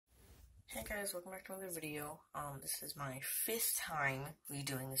Hey guys, welcome back to another video. This is my 5th time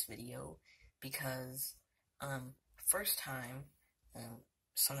redoing this video because, first time,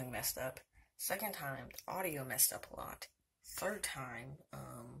 something messed up. Second time, the audio messed up a lot. Third time,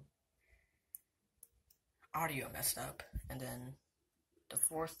 audio messed up. And then the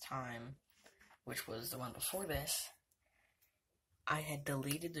 4th time, which was the one before this, I had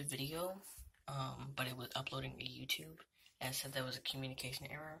deleted the video, but it was uploading to YouTube, and it said there was a communication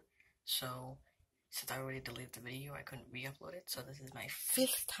error. So, since I already deleted the video, I couldn't re-upload it, so this is my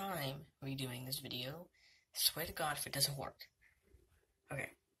 5th time redoing this video. Swear to God if it doesn't work. Okay.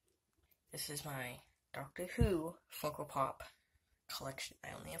 This is my Doctor Who Funko Pop collection.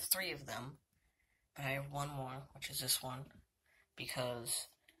 I only have 3 of them, but I have one more, which is this one, because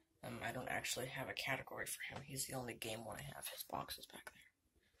I don't actually have a category for him. He's the only game one I have. His box is back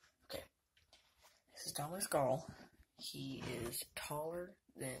there. Okay. This is Dominic Gall. He is taller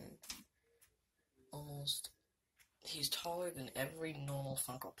than he's taller than every normal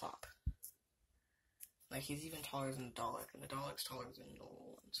Funko Pop. Like, he's even taller than the Dalek, and the Dalek's taller than the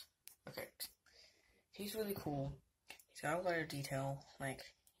normal ones. Okay. He's really cool. He's got a lot of detail. Like,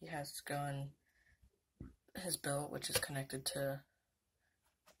 he has his gun, his belt, which is connected to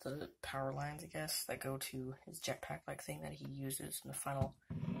the power lines, I guess, that go to his jetpack-like thing that he uses in the final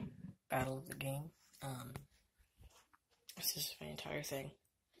battle of the game. This is my entire thing.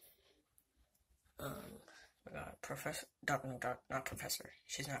 We got not Professor.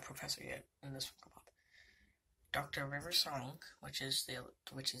 She's not Professor yet in this Funko Pop. Dr. River Song, which is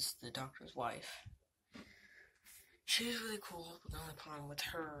the Doctor's wife. She's really cool, but the only problem with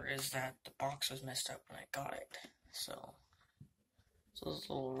her is that the box was messed up when I got it. So there's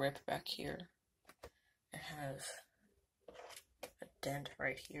a little rip back here. It has a dent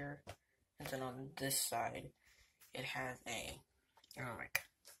right here, and then on this side, it has a,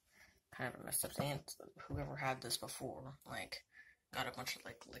 kind of a messed up thing. Whoever had this before, got a bunch of,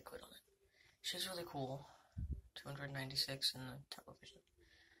 liquid on it. She's really cool. 296 in the television.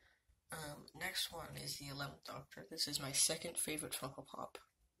 Next one is the 11th Doctor. This is my second favorite Funko Pop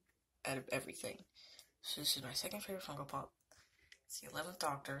out of everything. So this is my second favorite Funko Pop. It's the 11th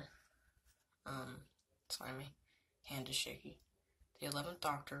Doctor. Sorry, my hand is shaky. The 11th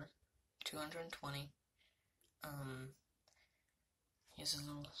Doctor, 220. He has a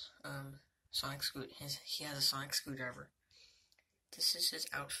little, he has a sonic screwdriver. This is his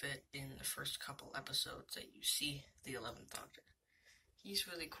outfit in the first couple episodes that you see the 11th Doctor. He's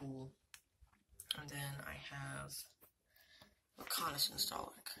really cool. And then I have Reconnaissance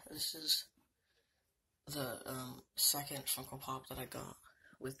Dalek. This is the, second Funko Pop that I got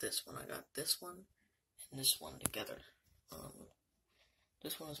with this one. I got this one and this one together.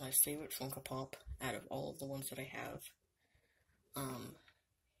 This one is my favorite Funko Pop out of all of the ones that I have.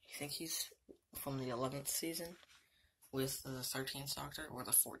 I think he's from the 11th season with the 13th Doctor, or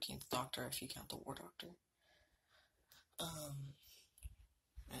the 14th Doctor if you count the War Doctor.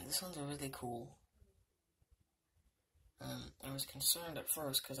 And this one's really cool. I was concerned at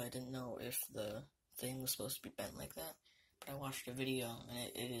first because I didn't know if the thing was supposed to be bent like that, but I watched a video and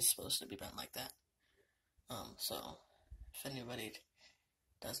it is supposed to be bent like that. So if anybody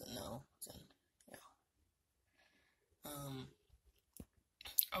doesn't know, then yeah.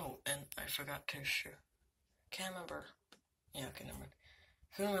 Oh, and I forgot to share. Can't remember. Yeah, I can remember.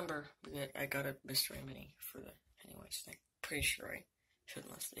 I can remember, but I got a mystery mini for the anyways thing. Pretty sure I showed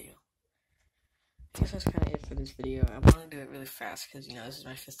in last video. I guess that's kind of it for this video. I want to do it really fast because, this is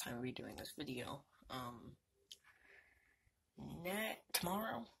my 5th time redoing this video.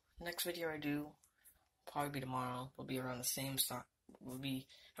 Tomorrow, next video I do, probably be tomorrow. Will be around the same stock. Will be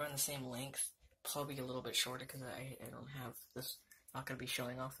around the same length. Probably a little bit shorter because I don't have this. Not gonna be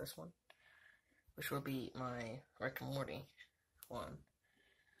showing off this one, which will be my Rick and Morty one.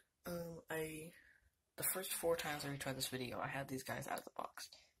 The first 4 times I retried this video, I had these guys out of the box.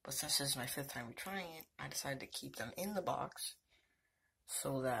 But since this is my 5th time retrying it, I decided to keep them in the box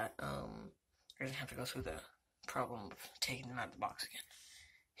so that I didn't have to go through the problem of taking them out of the box again.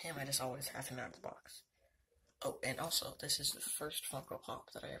 Him, I just always have him out of the box. Oh, and also, this is the first Funko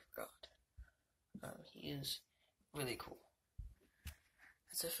Pop that I ever got. He is really cool.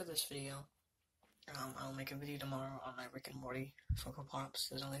 That's it for this video. I'll make a video tomorrow on my Rick and Morty Funko Pops.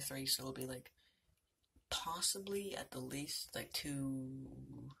 There's only 3, so it'll be possibly at the least 2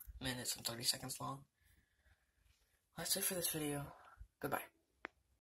 minutes and 30 seconds long. That's it for this video. Goodbye.